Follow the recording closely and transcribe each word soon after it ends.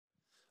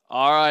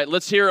All right,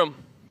 let's hear them.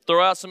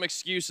 Throw out some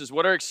excuses.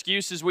 What are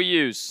excuses we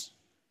use?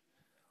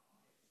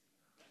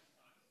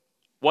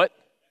 What?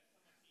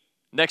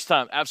 Next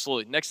time,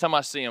 absolutely. Next time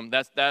I see them,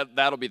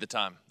 that'll be the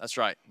time. That's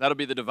right. That'll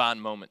be the divine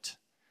moment.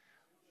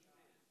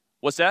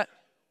 What's that?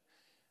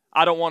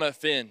 I don't want to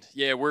offend.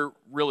 Yeah, we're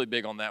really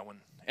big on that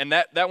one. And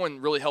that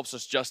one really helps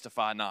us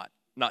justify not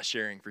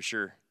sharing for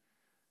sure.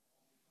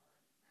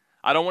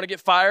 I don't want to get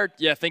fired.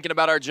 Yeah, thinking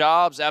about our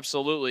jobs,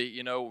 absolutely.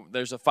 You know,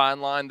 there's a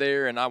fine line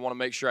there, and I want to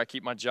make sure I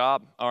keep my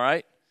job. All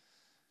right.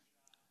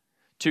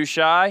 Too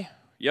shy.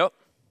 Yep.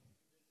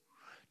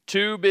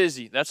 Too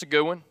busy. That's a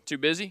good one. Too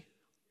busy.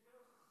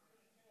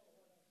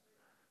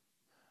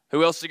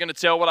 Who else is going to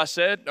tell what I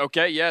said?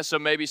 Okay, yeah, so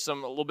maybe a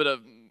little bit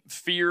of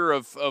fear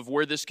of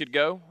where this could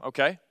go.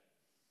 Okay.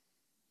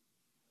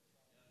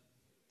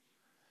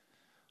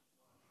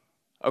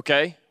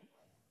 Okay.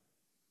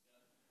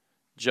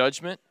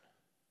 Judgment.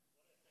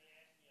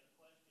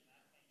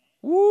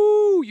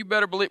 Woo, you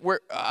better believe.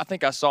 I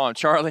think I saw him.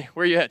 Charlie,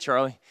 where you at,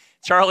 Charlie?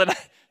 Charlie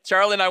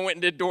and I went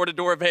and did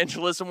door-to-door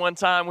evangelism one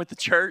time with the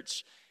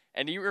church.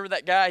 And do you remember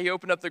that guy? He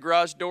opened up the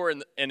garage door,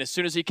 and as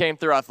soon as he came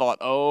through, I thought,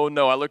 oh,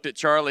 no. I looked at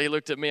Charlie. He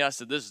looked at me. I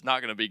said, this is not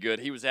going to be good.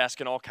 He was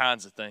asking all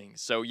kinds of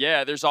things. So,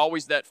 yeah, there's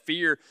always that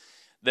fear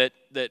that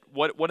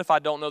what if I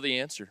don't know the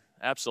answer?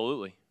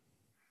 Absolutely.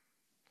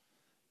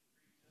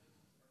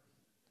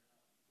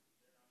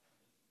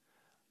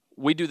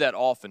 We do that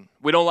often.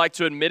 We don't like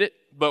to admit it,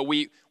 but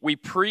we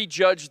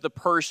prejudge the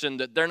person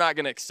that they're not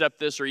going to accept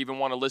this or even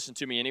want to listen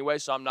to me anyway,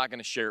 so I'm not going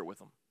to share it with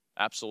them.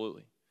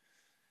 Absolutely.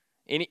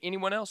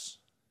 Anyone else?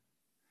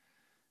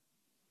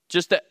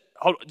 Just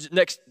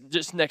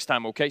next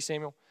time, okay,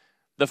 Samuel?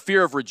 The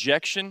fear of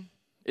rejection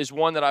is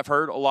one that I've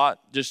heard a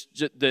lot. Just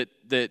that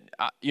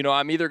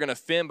I'm either going to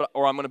offend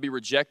or I'm going to be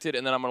rejected,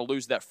 and then I'm going to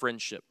lose that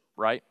friendship,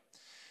 right?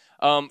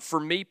 For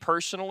me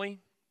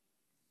personally,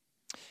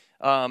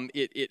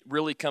 it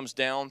really comes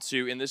down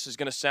to, and this is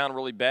going to sound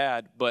really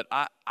bad, but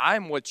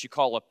I'm what you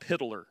call a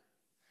piddler.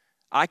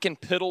 I can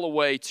piddle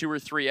away 2 or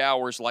 3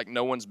 hours like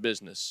no one's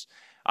business.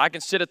 I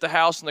can sit at the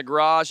house in the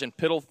garage and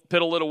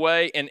piddle it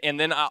away, and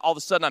then all of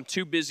a sudden I'm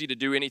too busy to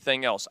do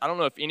anything else. I don't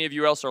know if any of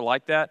you else are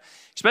like that,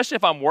 especially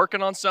if I'm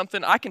working on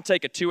something. I can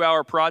take a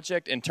 2-hour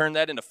project and turn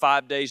that into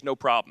 5 days, no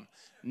problem.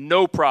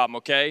 No problem,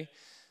 okay?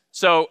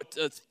 So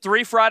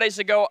 3 Fridays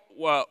ago,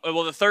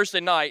 the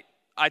Thursday night,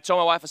 I told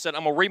my wife, I said,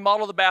 I'm going to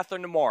remodel the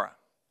bathroom tomorrow,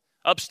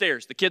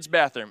 upstairs, the kids'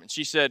 bathroom. And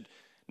she said,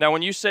 now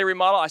when you say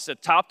remodel, I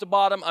said top to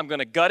bottom, I'm going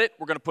to gut it.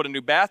 We're going to put a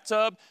new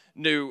bathtub,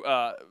 new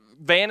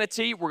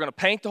vanity. We're going to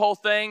paint the whole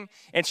thing.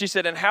 And she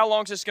said, and how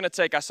long is this going to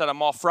take? I said,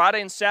 I'm off Friday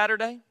and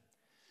Saturday.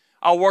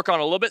 I'll work on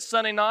a little bit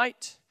Sunday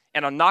night,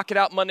 and I'll knock it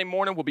out Monday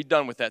morning. We'll be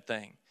done with that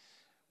thing.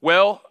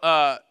 Well,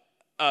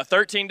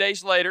 13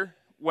 days later,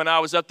 when I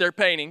was up there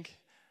painting,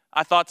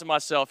 I thought to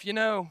myself,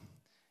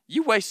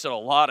 you wasted a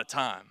lot of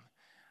time.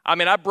 I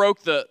mean, I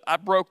broke the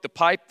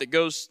pipe that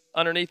goes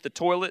underneath the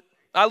toilet.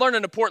 I learned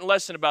an important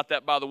lesson about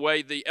that, by the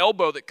way. The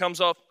elbow that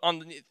comes off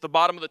on the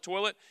bottom of the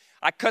toilet,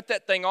 I cut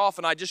that thing off,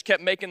 and I just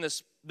kept making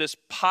this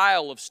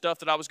pile of stuff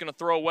that I was going to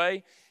throw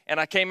away. And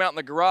I came out in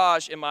the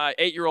garage, and my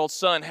 8-year-old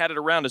son had it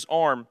around his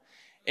arm.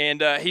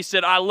 And he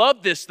said, I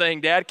love this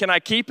thing, Dad. Can I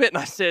keep it? And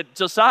I said,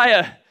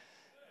 Josiah,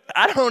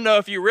 I don't know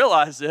if you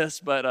realize this,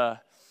 but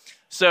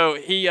so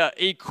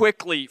he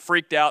quickly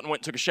freaked out and went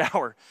and took a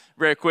shower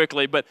very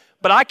quickly. But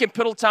I can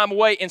piddle time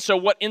away. And so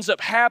what ends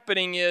up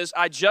happening is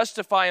I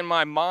justify in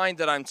my mind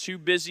that I'm too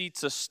busy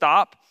to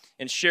stop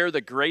and share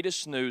the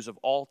greatest news of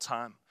all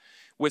time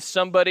with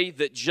somebody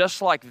that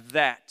just like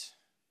that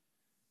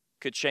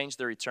could change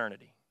their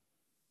eternity.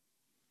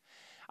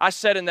 I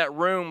sat in that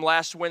room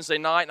last Wednesday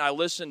night and I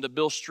listened to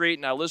Bill Street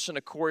and I listened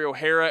to Corey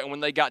O'Hara, and when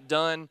they got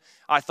done,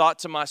 I thought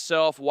to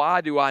myself, why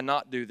do I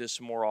not do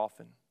this more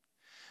often?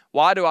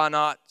 Why do I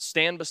not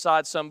stand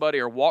beside somebody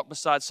or walk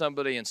beside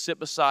somebody and sit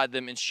beside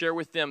them and share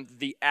with them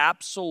the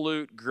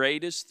absolute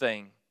greatest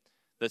thing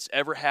that's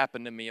ever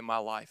happened to me in my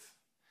life?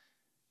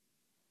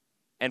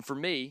 And for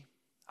me,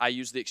 I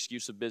use the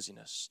excuse of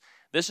busyness.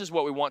 This is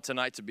what we want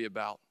tonight to be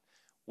about.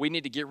 We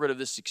need to get rid of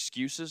this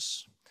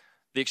excuses,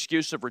 the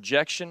excuse of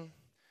rejection,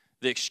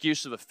 the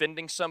excuse of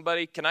offending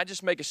somebody. Can I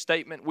just make a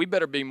statement? We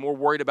better be more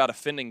worried about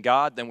offending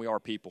God than we are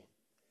people.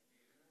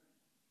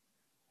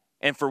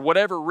 And for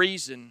whatever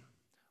reason,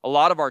 a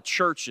lot of our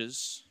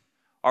churches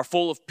are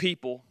full of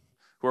people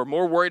who are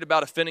more worried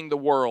about offending the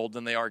world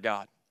than they are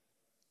God.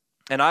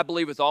 And I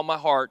believe with all my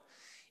heart,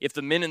 if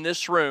the men in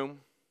this room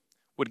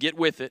would get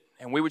with it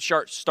and we would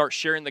start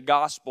sharing the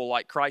gospel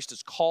like Christ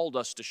has called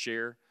us to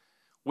share,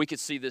 we could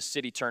see this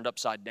city turned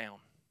upside down.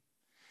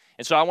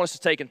 And so I want us to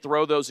take and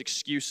throw those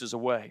excuses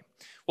away.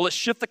 Well, let's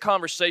shift the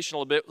conversation a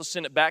little bit. Let's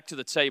send it back to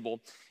the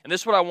table. And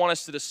this is what I want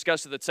us to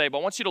discuss at the table.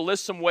 I want you to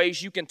list some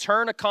ways you can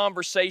turn a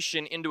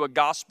conversation into a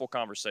gospel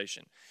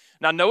conversation.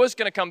 Now, Noah's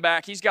going to come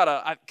back. He's got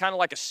a kind of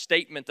like a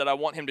statement that I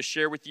want him to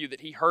share with you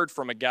that he heard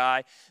from a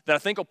guy that I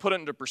think will put it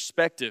into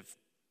perspective.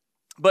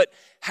 But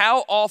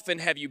how often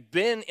have you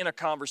been in a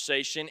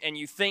conversation and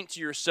you think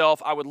to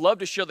yourself, I would love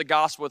to share the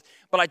gospel with,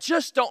 but I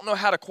just don't know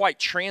how to quite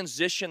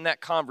transition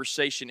that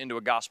conversation into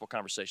a gospel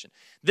conversation.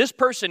 This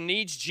person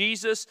needs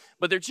Jesus,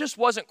 but there just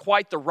wasn't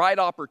quite the right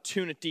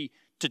opportunity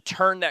to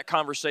turn that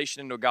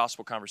conversation into a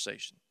gospel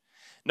conversation.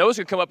 Noah's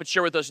going to come up and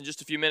share with us in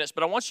just a few minutes,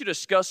 but I want you to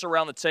discuss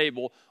around the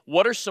table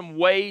what are some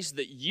ways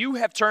that you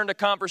have turned a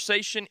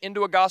conversation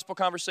into a gospel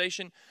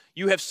conversation,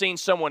 you have seen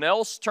someone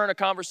else turn a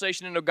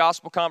conversation into a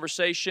gospel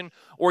conversation,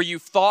 or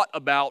you've thought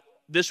about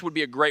this would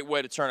be a great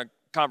way to turn a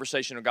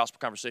conversation into a gospel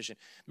conversation.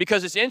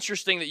 Because it's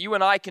interesting that you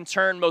and I can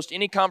turn most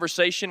any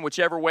conversation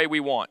whichever way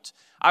we want.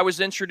 I was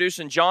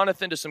introducing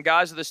Jonathan to some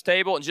guys at this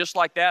table, and just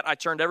like that, I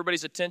turned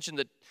everybody's attention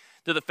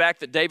to the fact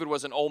that David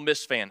was an Ole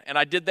Miss fan. And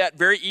I did that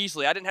very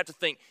easily. I didn't have to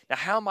think, now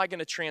how am I going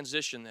to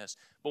transition this?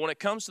 But when it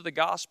comes to the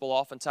gospel,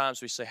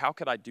 oftentimes we say, how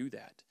could I do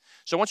that?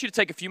 So I want you to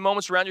take a few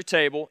moments around your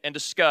table and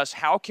discuss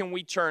how can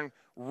we turn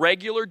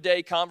regular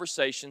day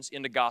conversations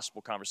into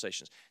gospel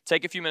conversations.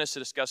 Take a few minutes to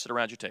discuss it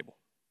around your table.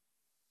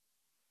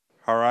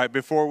 All right,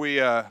 before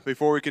we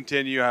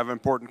continue, I have an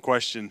important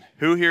question.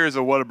 Who here is a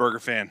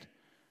Whataburger fan?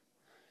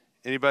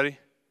 Anybody?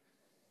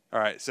 All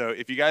right, so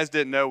if you guys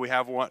didn't know, we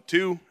have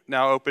two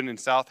now open in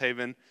South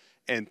Haven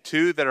and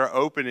two that are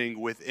opening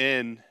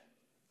within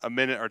a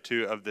minute or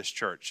two of this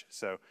church.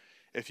 So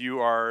if you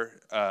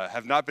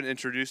have not been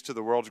introduced to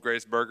the world's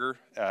greatest burger,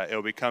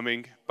 it'll be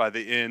coming by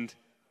the end.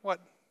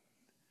 What?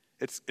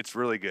 It's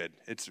really good.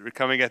 It's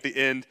coming at the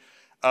end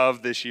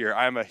of this year.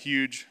 I'm a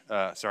huge,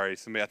 I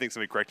think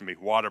somebody corrected me,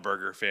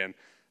 Whataburger fan.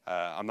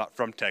 I'm not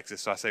from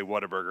Texas, so I say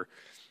Whataburger.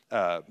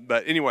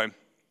 But anyway,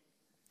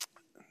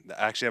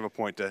 I actually have a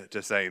point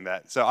to saying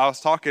that. So I was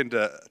talking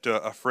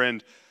to a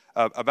friend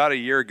about a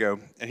year ago,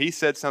 and he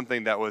said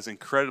something that was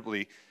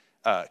incredibly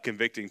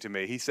convicting to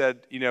me. He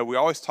said, we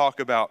always talk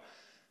about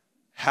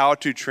how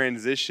to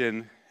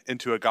transition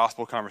into a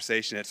gospel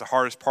conversation. It's the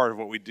hardest part of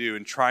what we do,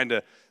 and trying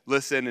to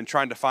listen and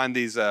trying to find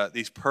these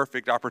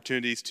perfect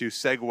opportunities to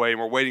segue, and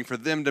we're waiting for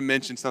them to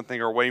mention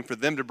something or waiting for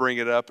them to bring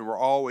it up, and we're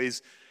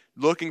always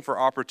looking for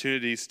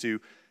opportunities to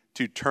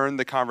turn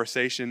the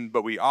conversation,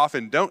 but we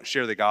often don't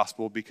share the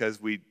gospel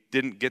because we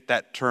didn't get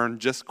that turn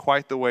just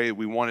quite the way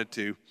we wanted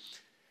to.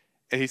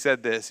 And he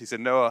said this, he said,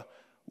 Noah,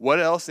 what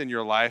else in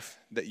your life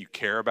that you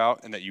care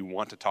about and that you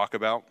want to talk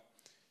about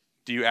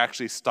do you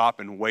actually stop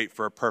and wait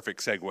for a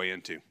perfect segue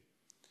into?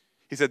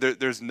 He said,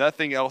 there's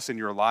nothing else in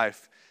your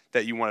life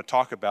that you want to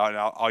talk about, and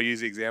I'll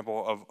use the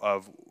example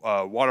of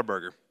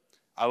Whataburger.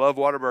 I love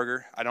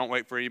Whataburger. I don't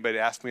wait for anybody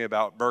to ask me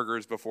about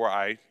burgers before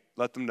I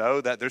let them know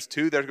that there's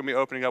two that are going to be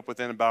opening up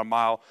within about a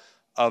mile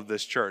of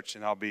this church,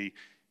 and I'll be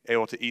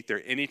able to eat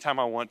there anytime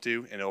I want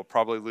to, and it'll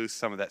probably lose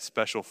some of that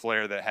special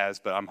flair that it has,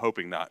 but I'm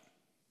hoping not.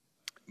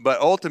 But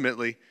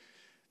ultimately,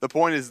 the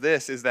point is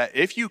this, is that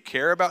if you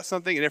care about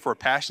something, and if we're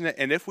passionate,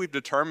 and if we've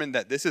determined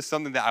that this is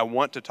something that I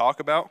want to talk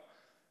about,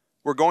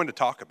 we're going to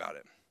talk about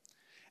it.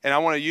 And I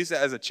want to use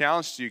that as a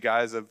challenge to you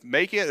guys of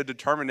making it a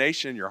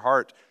determination in your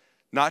heart,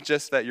 not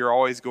just that you're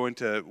always going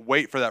to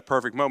wait for that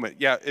perfect moment.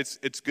 Yeah, it's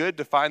good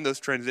to find those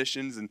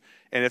transitions, and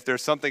if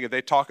there's something, if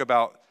they talk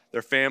about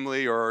their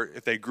family or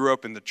if they grew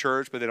up in the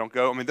church but they don't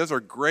go, I mean, those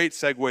are great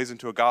segues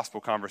into a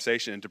gospel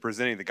conversation, into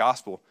presenting the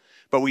gospel.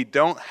 But we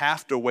don't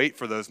have to wait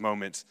for those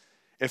moments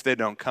if they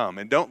don't come.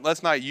 And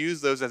let's not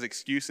use those as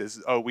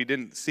excuses. Oh, we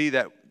didn't see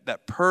that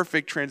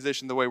perfect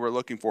transition the way we're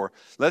looking for.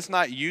 Let's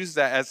not use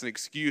that as an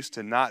excuse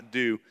to not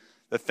do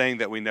the thing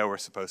that we know we're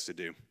supposed to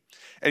do.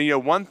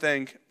 And one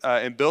thing,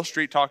 and Bill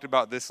Street talked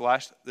about this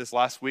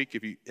last week.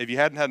 If you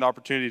hadn't had an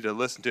opportunity to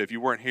listen to it, if you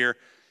weren't here,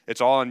 it's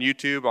all on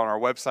YouTube, on our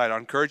website. I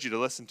encourage you to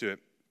listen to it.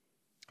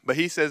 But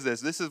he says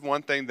this is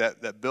one thing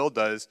that Bill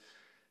does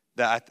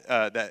that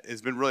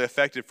has been really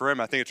effective for him.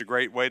 I think it's a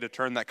great way to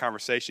turn that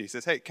conversation. He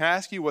says, hey, can I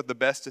ask you what the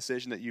best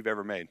decision that you've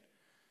ever made?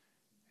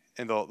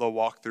 And they'll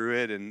walk through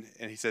it, and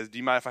he says, do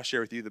you mind if I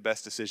share with you the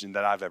best decision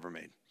that I've ever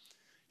made?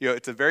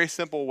 It's a very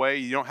simple way.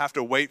 You don't have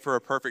to wait for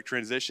a perfect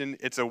transition.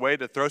 It's a way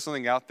to throw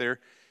something out there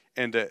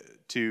and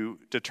to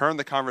turn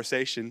the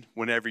conversation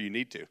whenever you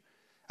need to.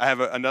 I have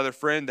another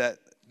friend that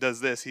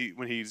does this.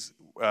 When he's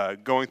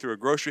going through a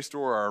grocery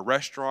store or a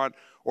restaurant,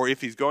 or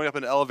if he's going up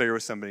an elevator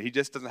with somebody, he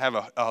just doesn't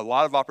have a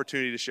lot of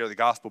opportunity to share the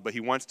gospel, but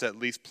he wants to at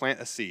least plant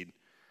a seed.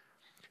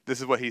 This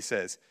is what he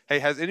says. Hey,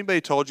 has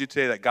anybody told you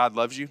today that God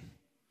loves you?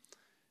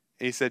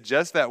 And he said,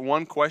 just that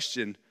one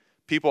question,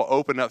 people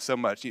open up so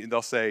much.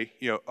 They'll say,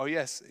 oh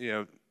yes,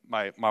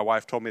 my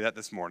wife told me that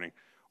this morning,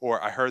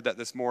 or I heard that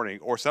this morning.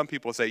 Or some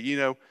people say,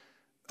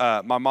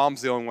 my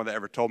mom's the only one that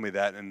ever told me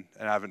that, and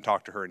I haven't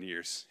talked to her in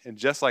years. And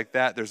just like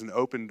that, there's an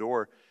open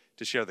door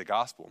to share the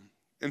gospel.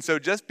 And so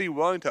just be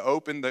willing to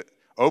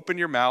open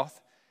your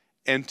mouth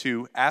and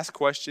to ask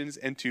questions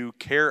and to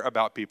care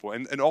about people.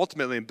 And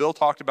ultimately, and Bill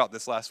talked about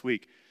this last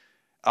week,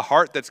 a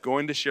heart that's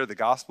going to share the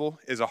gospel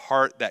is a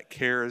heart that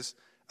cares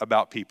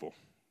about people.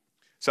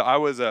 So I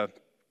was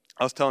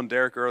telling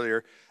Derek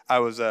earlier, I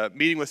was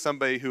meeting with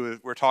somebody who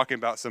we're talking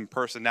about some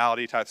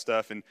personality type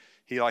stuff, and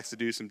he likes to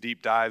do some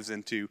deep dives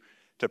into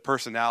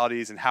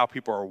personalities and how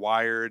people are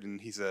wired. And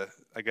he's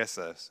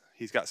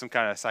he's got some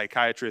kind of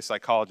psychiatrist,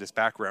 psychologist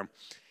background.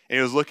 And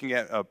he was looking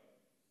at a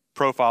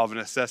profile of an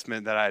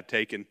assessment that I had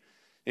taken.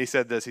 And he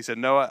said this. He said,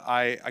 Noah,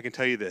 I can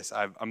tell you this.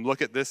 I'm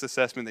looking at this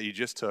assessment that you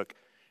just took,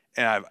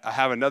 and I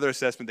have another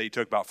assessment that you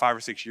took about 5 or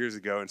 6 years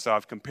ago. And so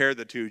I've compared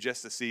the two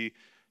just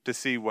to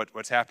see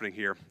what's happening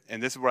here.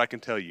 And this is what I can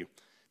tell you.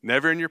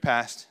 Never in your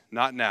past,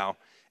 not now,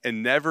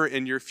 and never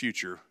in your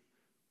future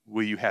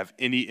will you have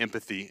any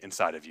empathy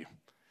inside of you.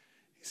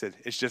 He said,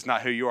 it's just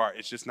not who you are.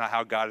 It's just not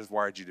how God has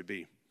wired you to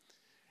be.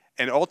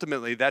 And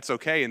ultimately, that's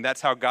okay, and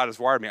that's how God has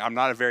wired me. I'm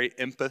not a very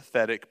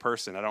empathetic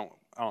person. I don't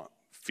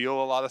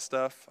feel a lot of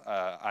stuff.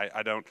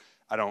 I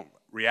don't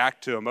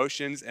react to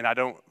emotions, and I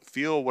don't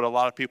feel what a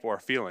lot of people are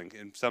feeling.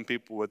 And some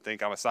people would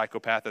think I'm a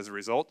psychopath as a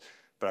result,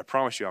 but I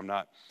promise you I'm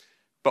not.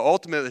 But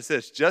ultimately, it's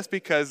this. Just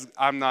because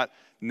I'm not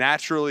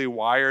naturally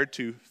wired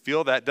to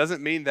feel that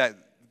doesn't mean that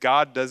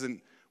God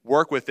doesn't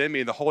work within me,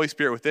 and the Holy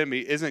Spirit within me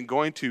isn't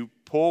going to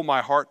pull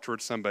my heart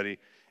towards somebody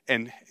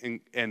and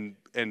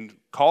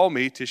call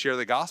me to share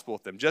the gospel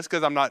with them. Just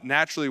because I'm not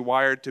naturally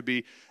wired to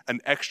be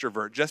an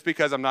extrovert, just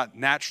because I'm not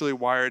naturally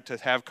wired to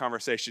have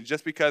conversations,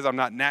 just because I'm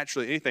not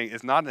naturally anything,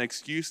 is not an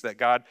excuse that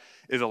God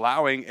is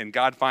allowing and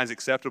God finds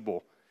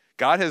acceptable.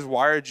 God has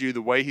wired you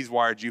the way he's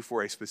wired you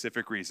for a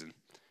specific reason.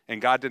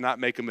 And God did not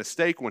make a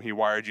mistake when he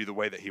wired you the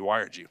way that he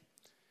wired you.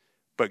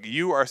 But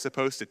you are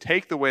supposed to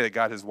take the way that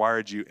God has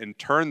wired you and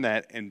turn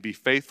that and be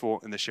faithful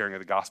in the sharing of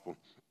the gospel.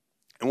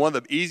 And one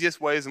of the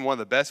easiest ways and one of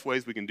the best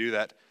ways we can do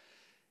that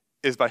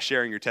is by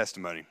sharing your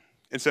testimony.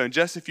 And so in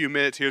just a few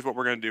minutes, here's what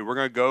we're going to do. We're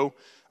going to go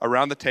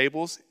around the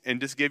tables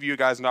and just give you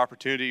guys an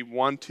opportunity,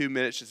 1-2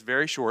 minutes, just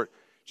very short,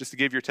 just to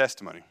give your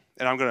testimony.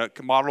 And I'm going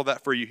to model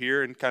that for you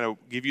here and kind of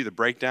give you the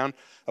breakdown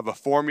of a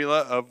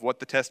formula of what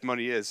the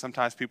testimony is.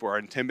 Sometimes people are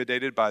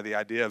intimidated by the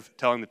idea of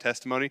telling the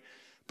testimony,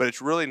 but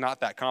it's really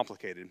not that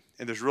complicated.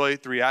 And there's really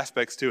 3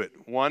 aspects to it.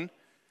 1,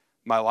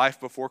 my life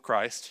before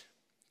Christ.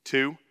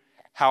 2,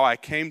 how I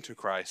came to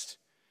Christ.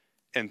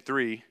 And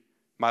 3,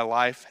 my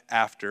life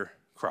after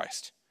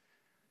Christ.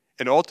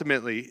 And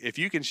ultimately, if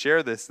you can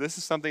share this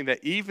is something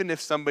that even if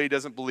somebody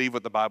doesn't believe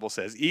what the Bible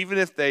says, even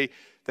if they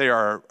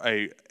are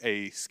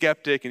a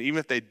skeptic, and even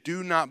if they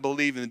do not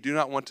believe and do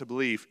not want to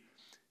believe,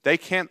 they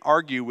can't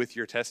argue with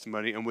your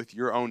testimony and with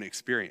your own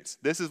experience.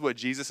 This is what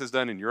Jesus has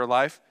done in your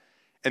life,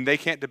 and they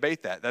can't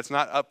debate that. That's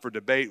not up for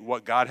debate,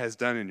 what God has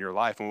done in your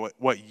life and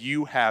what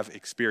you have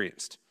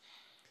experienced.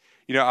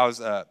 You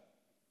know,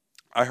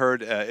 I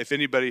heard, if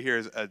anybody here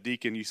is a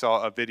deacon, you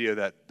saw a video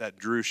that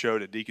Drew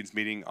showed at deacon's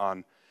meeting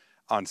on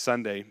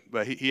Sunday.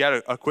 But he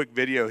had a quick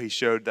video he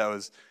showed that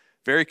was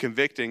very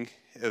convicting.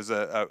 It was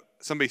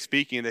somebody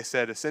speaking, and they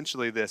said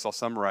essentially this. I'll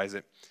summarize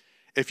it.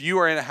 If you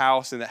are in a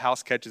house and the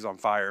house catches on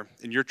fire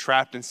and you're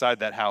trapped inside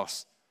that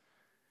house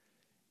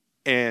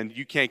and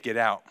you can't get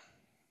out,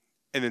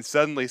 and then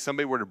suddenly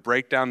somebody were to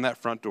break down that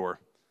front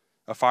door,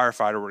 a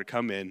firefighter were to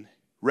come in,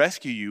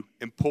 rescue you,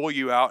 and pull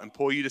you out and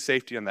pull you to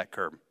safety on that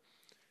curb.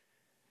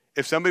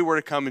 If somebody were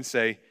to come and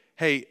say,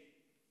 hey,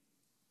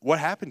 what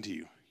happened to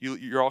you?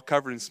 You're all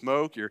covered in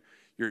smoke,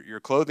 your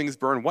clothing is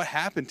burned, what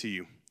happened to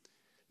you?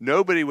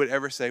 Nobody would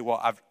ever say,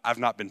 well, I've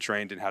not been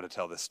trained in how to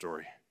tell this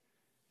story.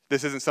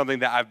 This isn't something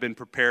that I've been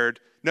prepared.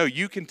 No,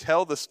 you can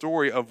tell the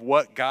story of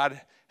what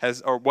God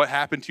has, or what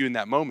happened to you in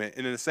that moment.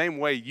 And in the same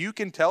way, you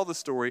can tell the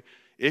story,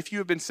 if you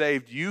have been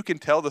saved, you can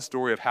tell the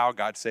story of how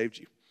God saved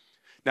you.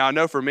 Now, I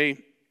know for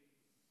me,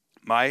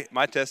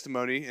 my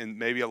testimony, and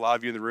maybe a lot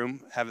of you in the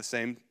room have the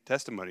same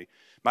testimony.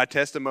 My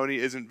testimony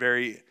isn't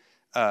very,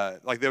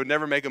 they would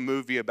never make a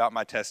movie about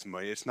my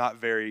testimony. It's not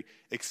very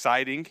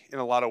exciting in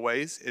a lot of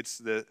ways.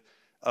 It's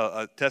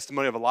a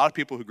testimony of a lot of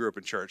people who grew up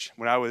in church.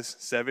 When I was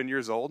 7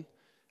 years old,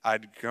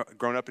 I'd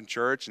grown up in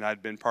church, and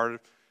I'd been part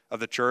of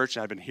the church,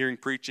 and I'd been hearing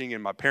preaching,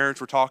 and my parents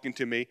were talking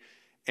to me.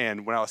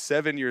 And when I was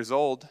 7 years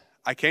old,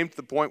 I came to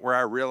the point where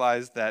I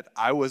realized that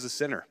I was a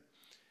sinner.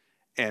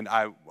 And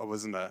I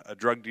wasn't a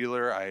drug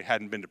dealer. I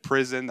hadn't been to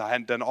prison. I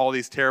hadn't done all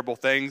these terrible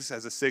things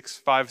as a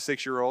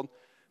 5-6-year-old.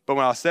 But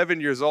when I was 7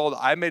 years old,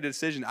 I made a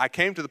decision. I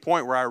came to the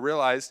point where I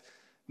realized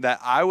that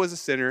I was a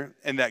sinner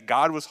and that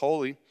God was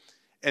holy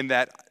and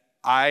that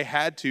I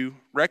had to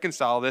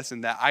reconcile this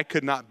and that I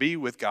could not be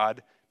with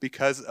God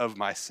because of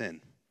my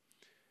sin.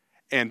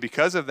 And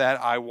because of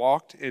that, I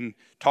walked and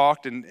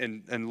talked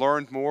and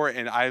learned more,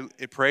 and I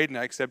prayed and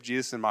I accepted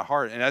Jesus in my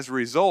heart. And as a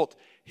result,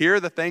 here are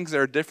the things that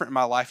are different in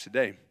my life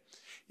today.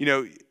 You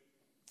know,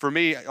 for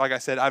me, like I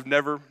said, I've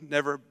never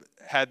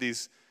had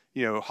these,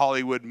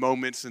 Hollywood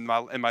moments in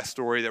my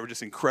story that were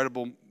just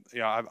incredible. You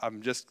know,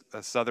 I'm just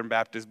a Southern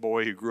Baptist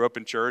boy who grew up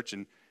in church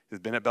and has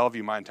been at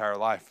Bellevue my entire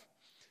life.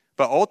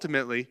 But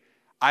ultimately,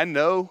 I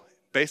know,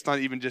 based on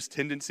even just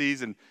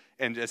tendencies and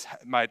just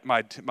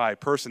my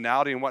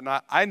personality and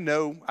whatnot, I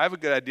have a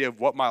good idea of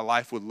what my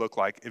life would look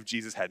like if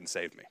Jesus hadn't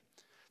saved me.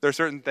 There are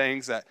certain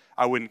things that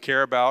I wouldn't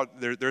care about.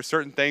 There are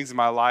certain things in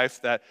my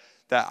life that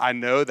I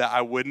know that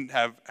I wouldn't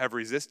have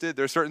resisted.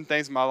 There are certain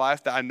things in my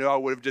life that I know I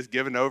would have just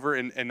given over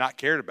and not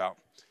cared about.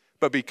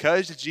 But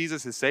because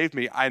Jesus has saved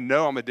me, I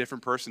know I'm a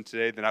different person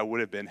today than I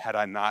would have been had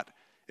I not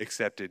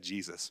accepted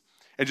Jesus.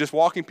 And just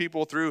walking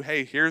people through,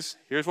 hey, here's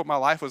what my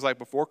life was like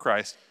before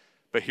Christ,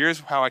 but here's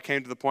how I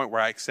came to the point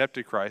where I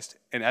accepted Christ.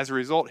 And as a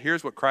result,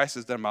 here's what Christ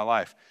has done in my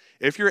life.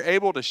 If you're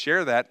able to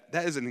share that,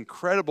 that is an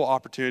incredible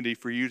opportunity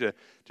for you to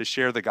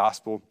share the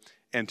gospel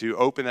and to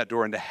open that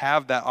door and to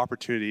have that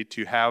opportunity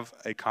to have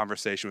a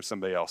conversation with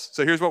somebody else.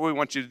 So here's what we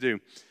want you to do.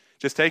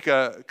 Just take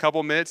a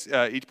couple minutes,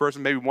 each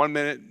person, maybe 1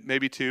 minute,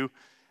 maybe two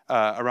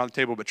around the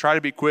table, but try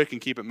to be quick and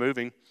keep it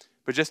moving.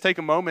 But just take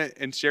a moment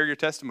and share your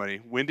testimony.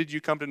 When did you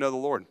come to know the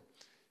Lord?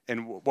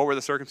 And what were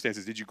the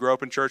circumstances? Did you grow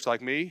up in church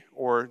like me,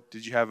 or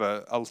did you have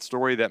a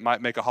story that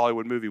might make a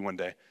Hollywood movie one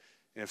day?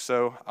 And if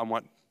so, I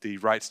want the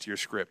rights to your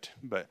script.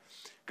 But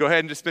go ahead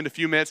and just spend a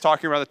few minutes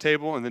talking around the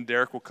table, and then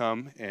Derek will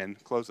come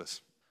and close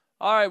us.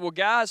 All right, well,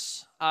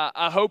 guys,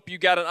 I hope you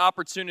got an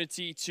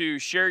opportunity to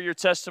share your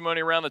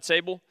testimony around the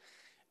table.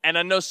 And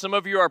I know some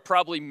of you are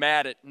probably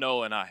mad at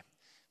Noah and I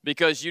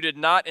because you did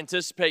not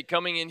anticipate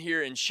coming in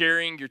here and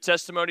sharing your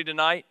testimony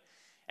tonight.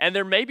 And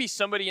there may be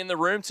somebody in the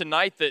room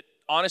tonight that,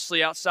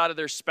 honestly, outside of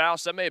their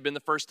spouse, that may have been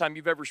the first time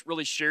you've ever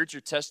really shared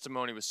your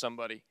testimony with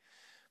somebody.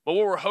 But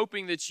what we're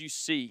hoping that you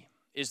see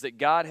is that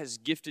God has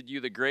gifted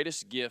you the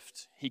greatest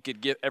gift He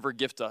could ever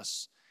gift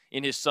us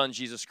in His Son,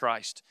 Jesus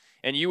Christ.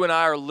 And you and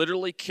I are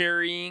literally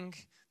carrying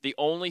the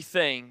only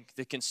thing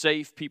that can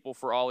save people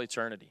for all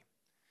eternity.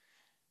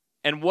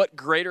 And what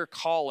greater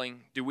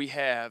calling do we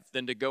have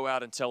than to go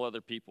out and tell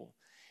other people?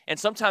 And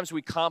sometimes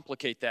we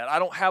complicate that. I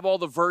don't have all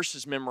the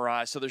verses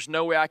memorized, so there's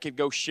no way I could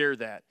go share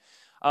that.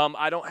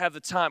 I don't have the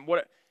time.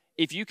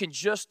 If you can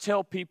just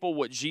tell people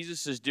what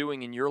Jesus is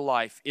doing in your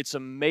life, it's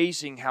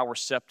amazing how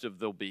receptive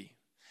they'll be.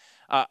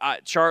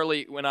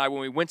 Charlie,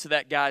 when we went to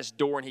that guy's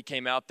door and he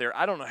came out there,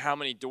 I don't know how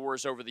many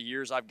doors over the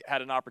years I've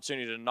had an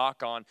opportunity to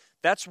knock on.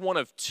 That's one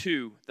of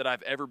two that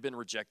I've ever been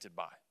rejected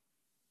by,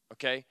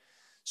 okay?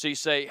 So you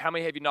say, how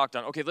many have you knocked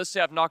on? Okay, let's say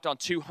I've knocked on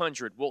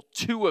 200. Well,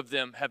 2 of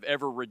them have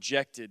ever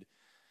rejected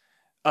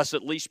us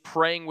at least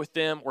praying with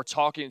them or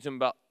talking to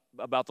them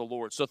about the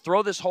Lord. So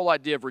throw this whole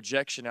idea of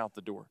rejection out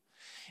the door.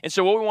 And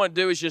so what we want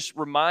to do is just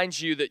remind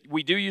you that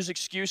we do use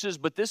excuses,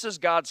 but this is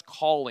God's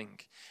calling.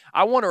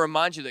 I want to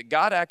remind you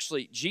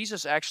that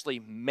Jesus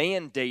actually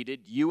mandated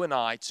you and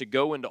I to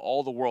go into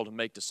all the world and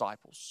make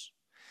disciples.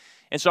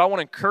 And so I want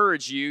to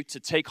encourage you to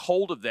take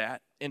hold of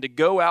that and to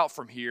go out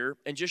from here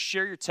and just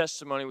share your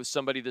testimony with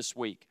somebody this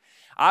week.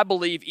 I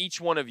believe each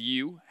one of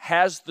you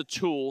has the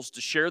tools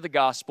to share the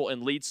gospel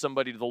and lead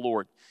somebody to the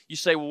Lord. You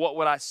say, well, what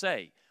would I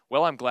say?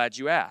 Well, I'm glad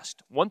you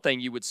asked. One thing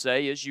you would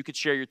say is you could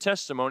share your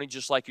testimony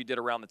just like you did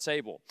around the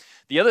table.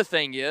 The other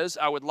thing is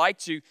I would like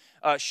to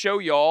show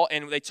y'all,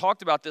 and they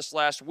talked about this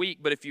last week,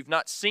 but if you've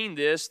not seen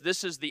this,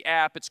 this is the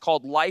app. It's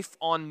called Life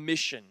on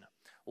Mission.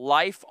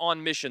 Life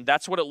on Mission.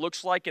 That's what it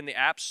looks like in the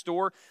App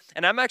Store.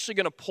 And I'm actually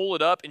going to pull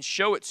it up and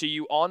show it to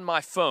you on my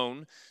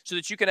phone so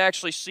that you can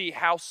actually see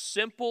how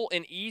simple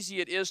and easy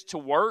it is to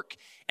work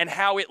and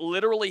how it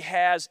literally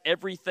has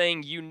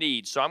everything you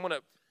need. So I'm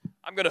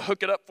going to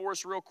hook it up for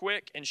us real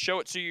quick and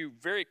show it to you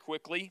very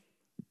quickly.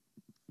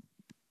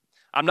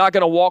 I'm not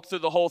going to walk through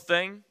the whole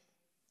thing,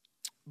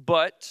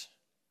 but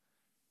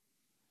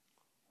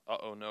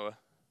Noah.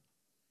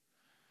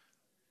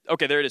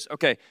 Okay, there it is.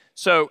 Okay,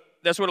 so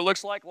that's what it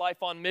looks like,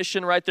 Life on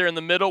Mission right there in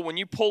the middle. When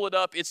you pull it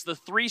up, it's the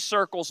 3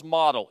 circles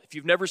model. If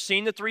you've never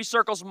seen the 3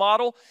 circles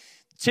model,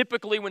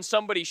 typically when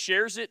somebody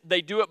shares it,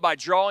 they do it by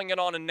drawing it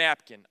on a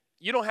napkin.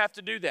 You don't have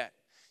to do that.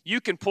 You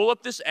can pull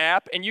up this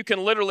app and you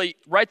can literally,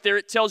 right there,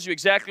 it tells you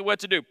exactly what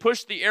to do.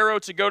 Push the arrow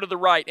to go to the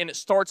right and it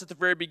starts at the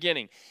very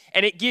beginning.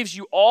 And it gives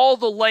you all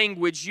the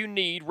language you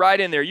need right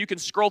in there. You can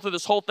scroll through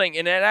this whole thing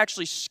and it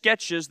actually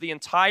sketches the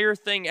entire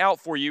thing out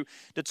for you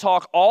to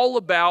talk all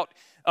about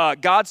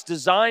God's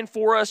design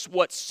for us,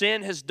 what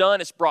sin has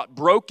done. It's brought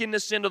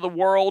brokenness into the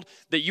world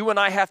that you and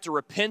I have to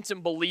repent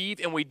and believe,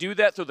 and we do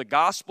that through the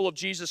gospel of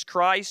Jesus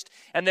Christ,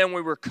 and then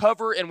we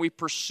recover and we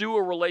pursue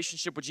a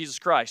relationship with Jesus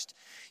Christ.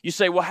 You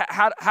say, well,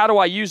 how do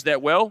I use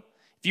that? Well,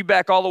 if you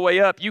back all the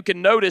way up, you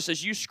can notice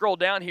as you scroll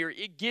down here,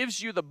 it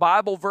gives you the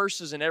Bible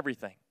verses and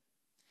everything.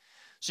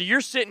 So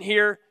you're sitting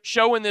here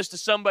showing this to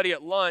somebody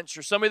at lunch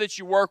or somebody that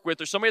you work with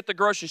or somebody at the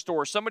grocery store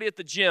or somebody at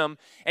the gym,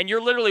 and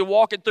you're literally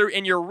walking through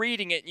and you're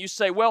reading it, and you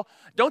say, well,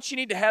 don't you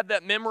need to have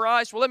that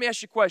memorized? Well, let me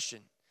ask you a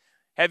question.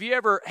 Have you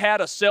ever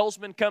had a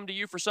salesman come to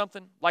you for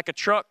something, like a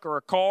truck or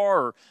a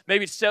car, or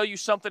maybe to sell you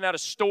something at a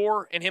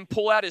store, and him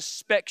pull out his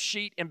spec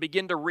sheet and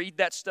begin to read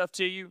that stuff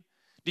to you?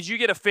 Did you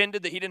get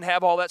offended that he didn't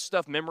have all that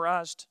stuff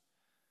memorized?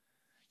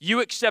 You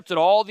accepted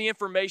all the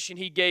information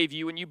he gave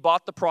you and you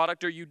bought the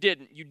product, or you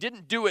didn't. You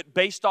didn't do it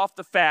based off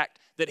the fact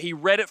that he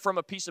read it from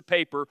a piece of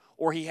paper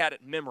or he had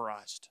it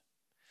memorized.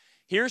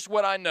 Here's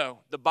what I know.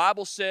 The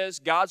Bible says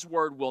God's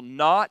word will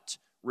not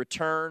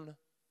return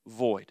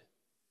void.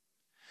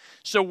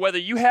 So whether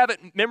you have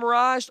it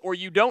memorized or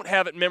you don't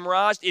have it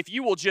memorized, if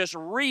you will just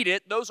read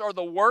it, those are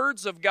the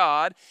words of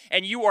God,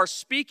 and you are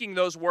speaking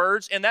those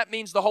words, and that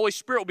means the Holy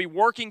Spirit will be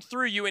working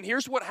through you. And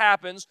here's what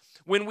happens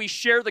when we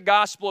share the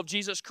gospel of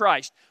Jesus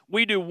Christ.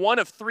 We do one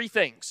of three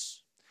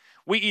things.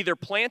 We either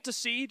plant a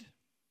seed,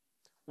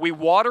 we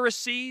water a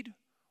seed,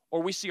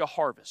 or we see a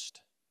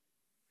harvest.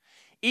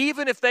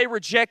 Even if they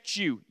reject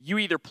you, you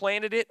either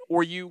planted it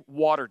or you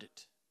watered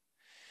it.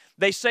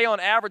 They say on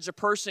average a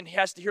person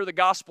has to hear the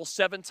gospel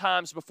 7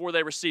 times before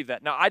they receive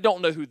that. Now, I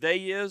don't know who they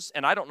is,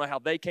 and I don't know how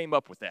they came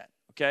up with that,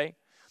 okay?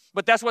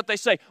 But that's what they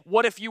say.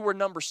 What if you were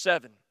number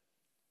 7?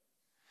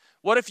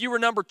 What if you were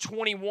number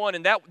 21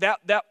 and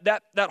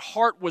that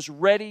heart was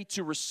ready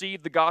to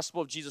receive the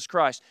gospel of Jesus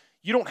Christ?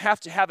 You don't have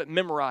to have it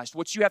memorized.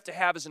 What you have to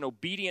have is an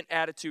obedient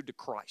attitude to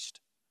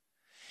Christ.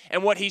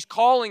 And what he's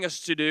calling us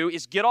to do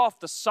is get off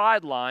the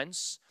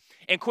sidelines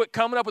and quit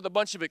coming up with a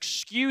bunch of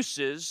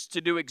excuses to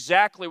do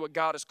exactly what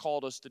God has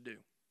called us to do.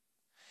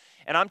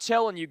 And I'm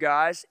telling you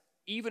guys,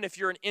 even if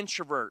you're an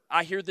introvert,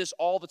 I hear this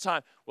all the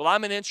time. Well,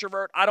 I'm an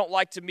introvert. I don't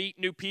like to meet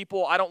new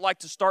people. I don't like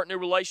to start new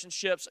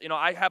relationships.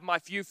 I have my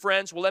few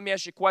friends. Well, let me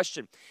ask you a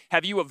question.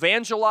 Have you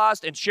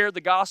evangelized and shared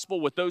the gospel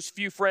with those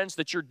few friends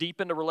that you're deep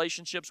into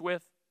relationships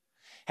with?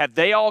 Have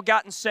they all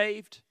gotten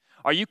saved?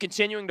 Are you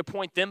continuing to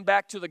point them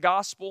back to the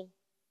gospel?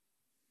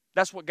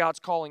 That's what God's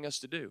calling us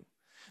to do.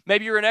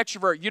 Maybe you're an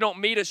extrovert. You don't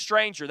meet a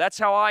stranger. That's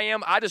how I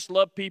am. I just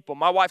love people.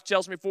 My wife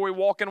tells me before we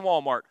walk in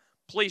Walmart,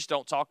 please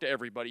don't talk to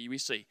everybody we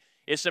see.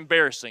 It's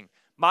embarrassing.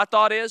 My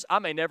thought is, I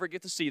may never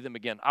get to see them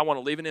again. I want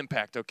to leave an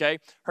impact, okay?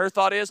 Her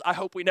thought is, I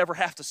hope we never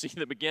have to see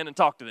them again and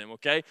talk to them,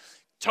 okay?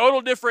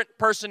 Total different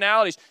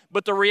personalities.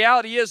 But the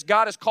reality is,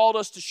 God has called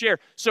us to share.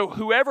 So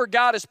whoever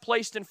God has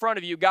placed in front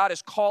of you, God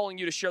is calling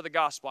you to share the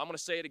gospel. I'm going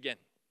to say it again.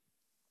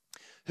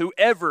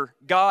 Whoever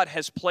God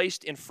has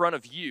placed in front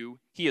of you,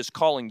 He is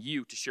calling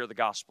you to share the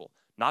gospel.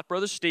 Not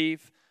Brother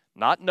Steve,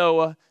 not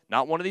Noah,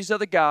 not one of these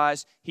other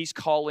guys. He's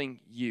calling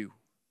you.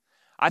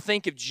 I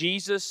think of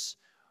Jesus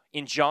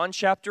in John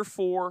chapter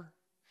 4,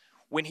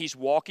 when He's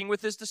walking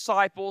with His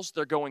disciples,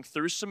 they're going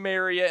through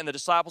Samaria, and the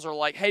disciples are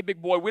like, hey,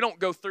 big boy, we don't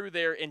go through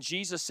there. And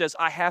Jesus says,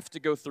 I have to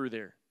go through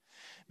there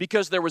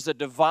because there was a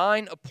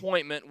divine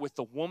appointment with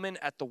the woman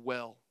at the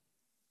well.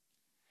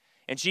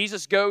 And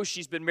Jesus goes,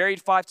 she's been married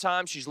 5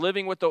 times, she's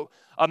living with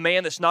a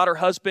man that's not her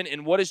husband,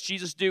 and what does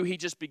Jesus do? He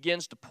just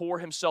begins to pour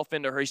Himself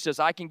into her. He says,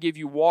 I can give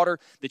you water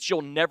that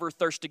you'll never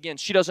thirst again.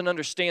 She doesn't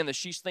understand that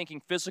she's thinking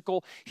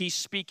physical, He's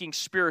speaking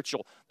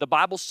spiritual. The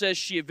Bible says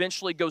she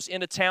eventually goes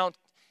into town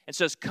and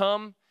says,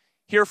 come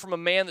hear from a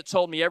man that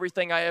told me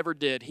everything I ever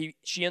did.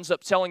 She ends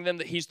up telling them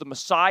that He's the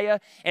Messiah,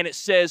 and it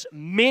says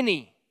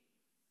many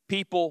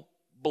people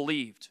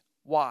believed.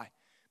 Why?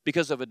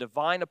 Because of a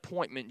divine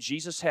appointment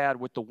Jesus had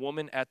with the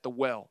woman at the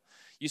well.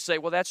 You say,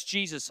 well, that's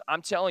Jesus.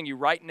 I'm telling you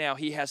right now,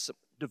 He has some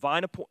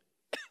divine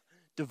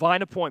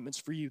appointments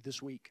for you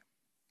this week.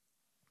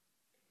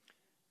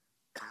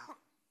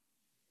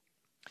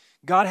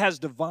 God has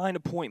divine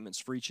appointments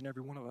for each and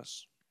every one of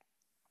us.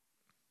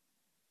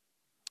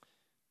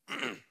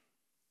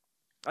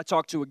 I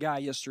talked to a guy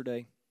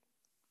yesterday.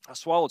 I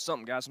swallowed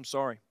something, guys. I'm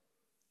sorry.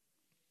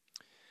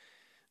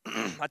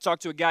 I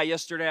talked to a guy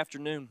yesterday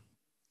afternoon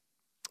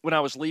when I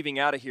was leaving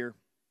out of here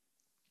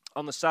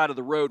on the side of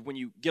the road when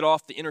you get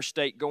off the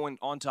interstate going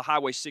onto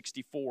Highway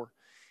 64.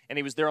 And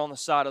he was there on the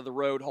side of the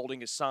road holding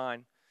his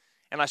sign.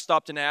 And I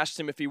stopped and asked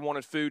him if he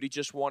wanted food. He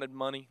just wanted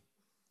money.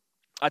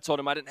 I told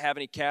him I didn't have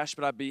any cash,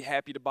 but I'd be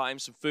happy to buy him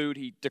some food.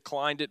 He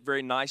declined it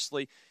very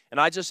nicely. And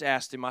I just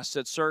asked him, I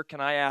said, sir,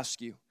 can I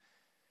ask you,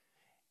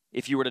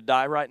 if you were to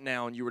die right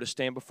now and you were to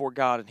stand before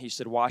God, and he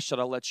said, why should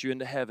I let you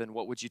into heaven?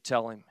 What would you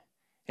tell Him?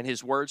 And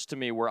his words to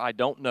me were, I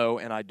don't know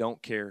and I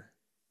don't care.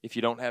 If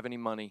you don't have any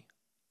money,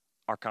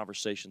 our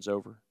conversation's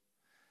over.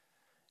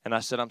 And I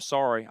said, I'm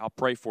sorry, I'll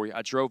pray for you.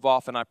 I drove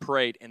off and I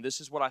prayed, and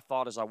this is what I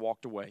thought as I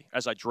walked away,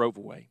 as I drove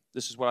away.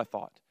 This is what I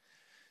thought.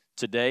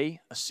 Today,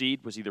 a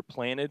seed was either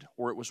planted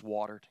or it was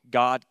watered.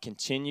 God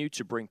continued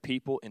to bring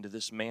people into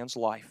this man's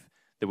life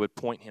that would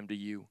point him to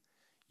you.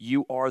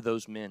 You are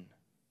those men.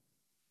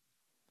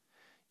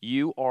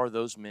 You are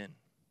those men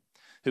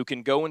who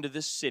can go into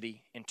this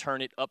city and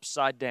turn it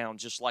upside down,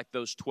 just like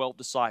those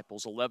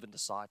 11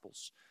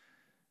 disciples.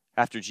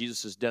 After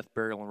Jesus' death,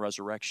 burial, and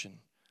resurrection,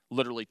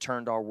 literally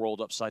turned our world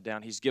upside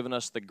down. He's given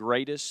us the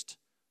greatest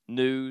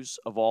news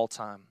of all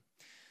time.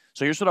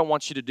 So here's what I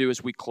want you to do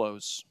as we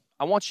close.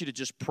 I want you to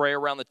just pray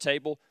around the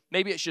table.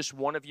 Maybe it's just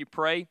one of you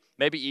pray.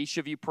 Maybe each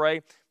of you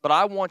pray. But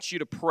I want you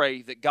to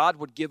pray that God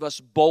would give us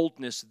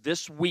boldness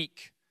this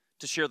week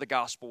to share the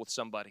gospel with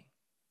somebody.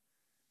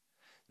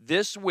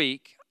 This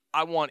week,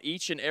 I want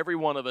each and every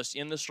one of us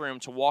in this room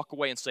to walk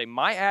away and say,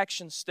 my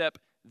action step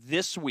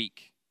this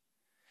week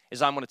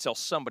is I'm going to tell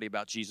somebody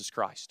about Jesus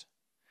Christ.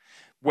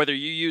 Whether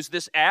you use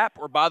this app,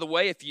 or by the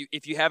way, if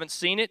you haven't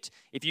seen it,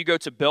 if you go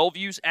to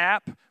Bellevue's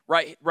app,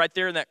 right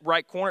there in that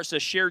right corner, it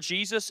says Share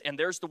Jesus, and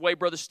there's the way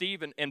Brother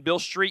Steve and Bill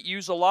Street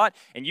use a lot,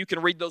 and you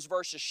can read those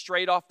verses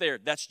straight off there.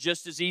 That's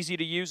just as easy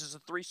to use as the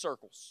 3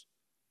 circles.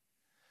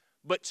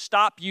 But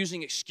stop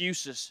using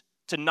excuses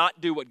to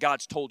not do what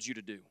God's told you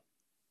to do.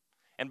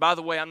 And by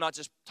the way, I'm not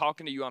just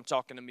talking to you, I'm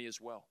talking to me as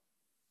well.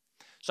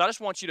 So I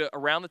just want you to,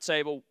 around the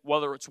table,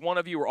 whether it's one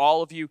of you or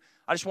all of you,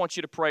 I just want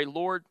you to pray,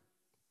 Lord,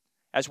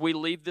 as we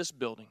leave this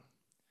building,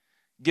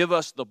 give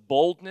us the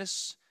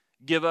boldness,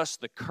 give us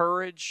the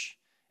courage,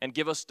 and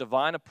give us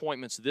divine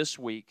appointments this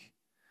week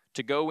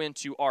to go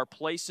into our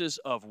places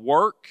of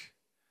work,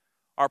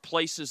 our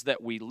places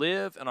that we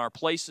live, and our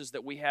places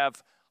that we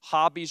have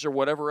hobbies or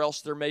whatever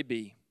else there may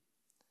be.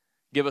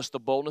 Give us the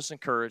boldness and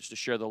courage to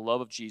share the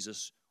love of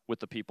Jesus with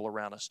the people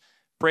around us.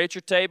 Pray at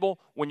your table.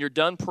 When you're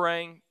done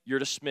praying, you're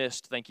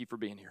dismissed. Thank you for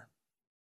being here.